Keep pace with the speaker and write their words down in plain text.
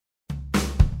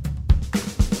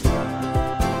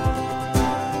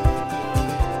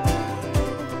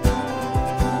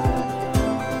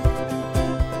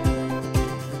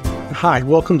Hi,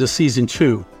 welcome to Season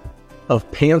 2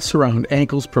 of Pants Around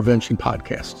Ankles Prevention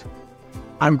Podcast.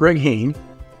 I'm Greg Hain,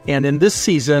 and in this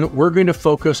season, we're going to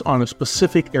focus on a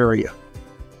specific area,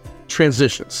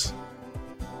 transitions.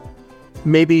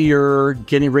 Maybe you're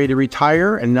getting ready to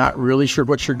retire and not really sure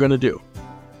what you're going to do.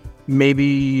 Maybe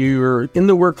you're in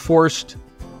the workforce,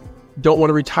 don't want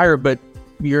to retire, but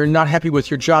you're not happy with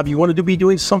your job. You want to be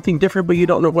doing something different, but you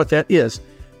don't know what that is.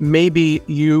 Maybe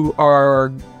you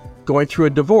are going through a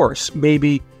divorce.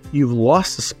 Maybe you've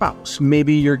lost a spouse.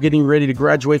 Maybe you're getting ready to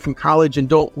graduate from college and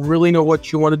don't really know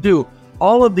what you want to do.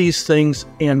 All of these things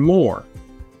and more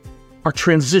are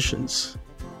transitions.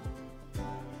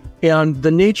 And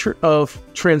the nature of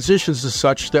transitions is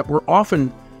such that we're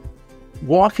often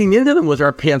walking into them with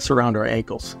our pants around our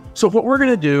ankles. So what we're going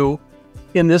to do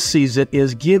in this season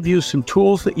is give you some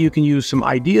tools that you can use, some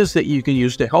ideas that you can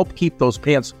use to help keep those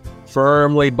pants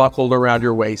firmly buckled around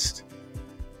your waist.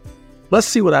 Let's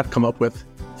see what I've come up with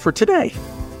for today.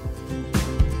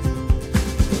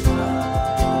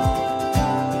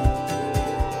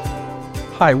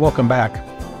 Hi, welcome back.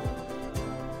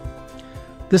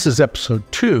 This is episode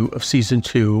 2 of season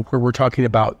 2, where we're talking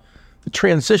about the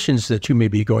transitions that you may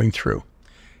be going through.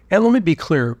 And let me be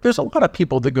clear, there's a lot of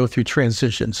people that go through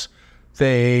transitions.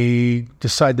 They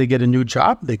decide they get a new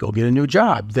job, they go get a new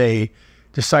job. They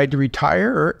decide to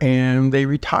retire and they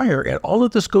retire, and all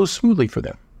of this goes smoothly for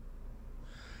them.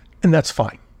 And that's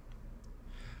fine.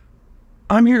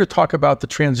 I'm here to talk about the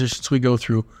transitions we go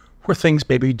through where things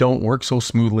maybe don't work so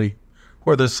smoothly,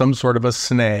 where there's some sort of a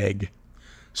snag.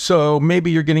 So maybe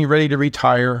you're getting ready to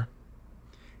retire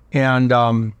and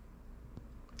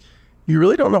you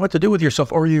really don't know what to do with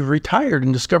yourself, or you've retired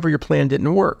and discover your plan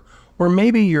didn't work. Or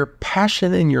maybe your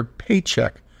passion and your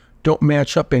paycheck don't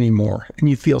match up anymore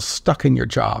and you feel stuck in your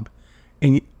job,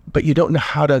 but you don't know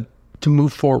how to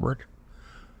move forward.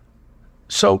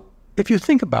 So if you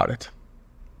think about it,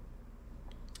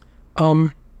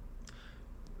 you're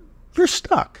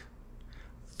stuck.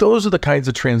 Those are the kinds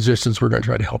of transitions we're going to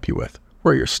try to help you with,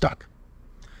 where you're stuck.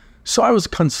 So I was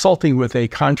consulting with a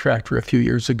contractor a few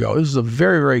years ago. This is a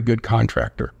very, very good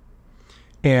contractor.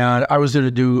 And I was there to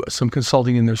do some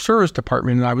consulting in their service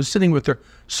department, and I was sitting with their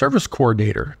service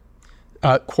coordinators.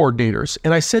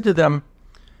 And I said to them,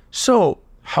 so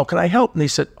how can I help? And they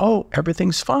said, oh,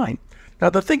 everything's fine. Now,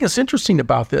 the thing that's interesting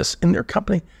about this, in their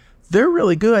company, they're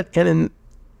really good. And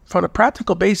on a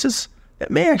practical basis, that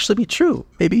may actually be true.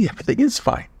 Maybe everything is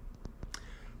fine.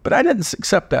 But I didn't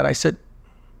accept that. I said,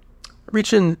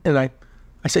 reach in and I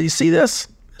said, you see this?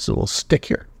 There's a little stick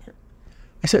here.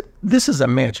 I said, this is a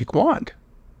magic wand.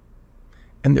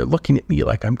 And they're looking at me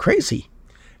like I'm crazy.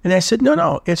 And I said,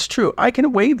 no, it's true. I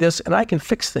can wave this and I can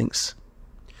fix things.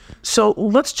 So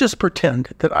let's just pretend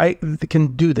that I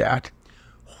can do that.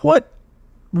 What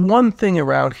one thing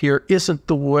around here isn't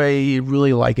the way you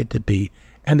really like it to be?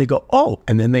 And they go, oh,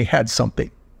 and then they had something.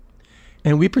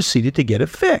 And we proceeded to get it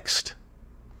fixed.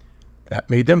 That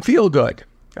made them feel good.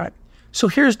 All right. So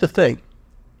here's the thing.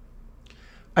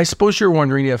 I suppose you're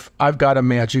wondering if I've got a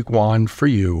magic wand for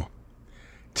you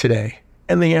today.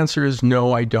 And the answer is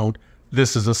no, I don't.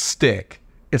 This is a stick.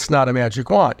 It's not a magic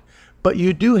wand. But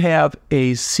you do have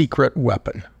a secret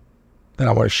weapon that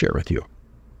I want to share with you.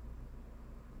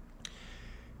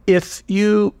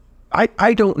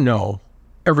 I don't know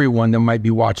everyone that might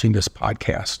be watching this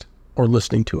podcast or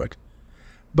listening to it,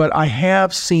 but I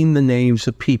have seen the names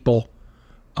of people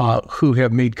who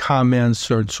have made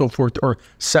comments or so forth, or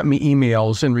sent me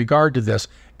emails in regard to this.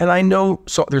 And I know,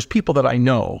 so there's people that I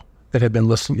know that have been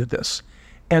listening to this,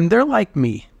 and they're like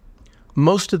me.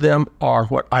 Most of them are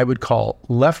what I would call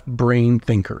left brain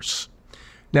thinkers.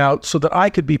 Now, so that I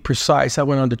could be precise, I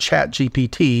went on to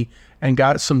ChatGPT and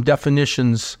got some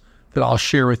definitions that I'll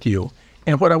share with you.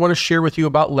 And what I want to share with you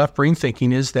about left brain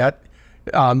thinking is that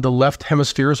the left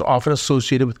hemisphere is often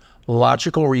associated with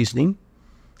logical reasoning,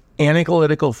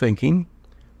 analytical thinking,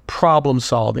 problem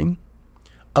solving,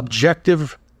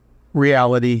 objective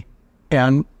reality,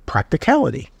 and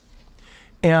practicality.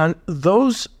 And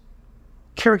those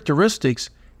characteristics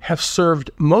have served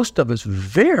most of us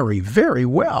very, very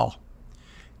well,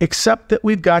 except that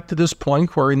we've got to this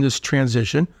point where in this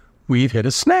transition, we've hit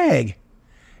a snag.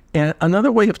 And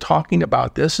another way of talking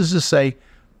about this is to say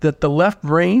that the left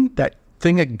brain, that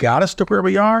thing that got us to where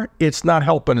we are, it's not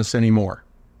helping us anymore.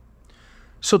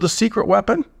 So the secret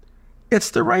weapon,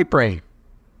 it's the right brain.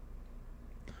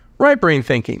 Right brain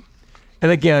thinking. And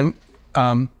again,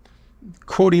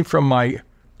 quoting from my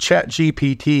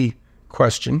ChatGPT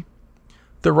question,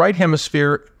 the right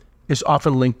hemisphere is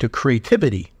often linked to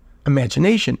creativity,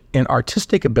 imagination, and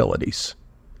artistic abilities.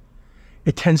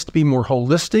 It tends to be more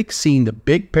holistic, seeing the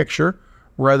big picture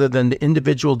rather than the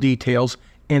individual details,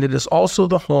 and it is also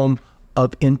the home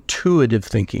of intuitive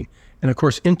thinking. And of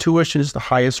course, intuition is the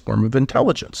highest form of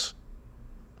intelligence.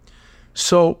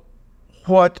 So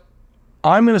what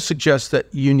I'm going to suggest that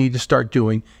you need to start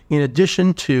doing, in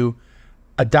addition to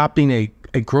adopting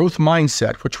a growth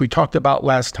mindset, which we talked about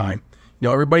last time.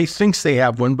 Everybody thinks they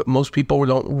have one, but most people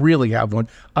don't really have one,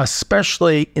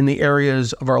 especially in the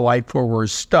areas of our life where we're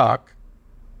stuck.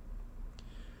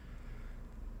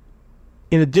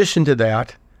 In addition to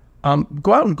that,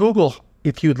 go out and Google,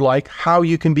 if you'd like, how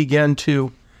you can begin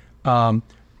to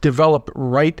develop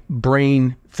right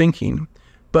brain thinking.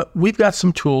 But we've got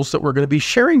some tools that we're going to be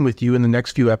sharing with you in the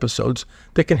next few episodes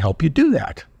that can help you do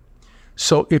that.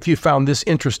 So if you found this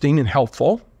interesting and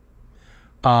helpful,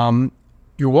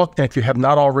 you're welcome. If you have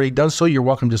not already done so, you're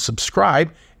welcome to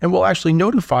subscribe, and we'll actually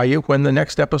notify you when the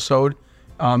next episode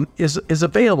is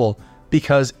available,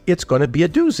 because it's going to be a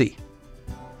doozy.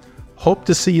 Hope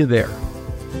to see you there.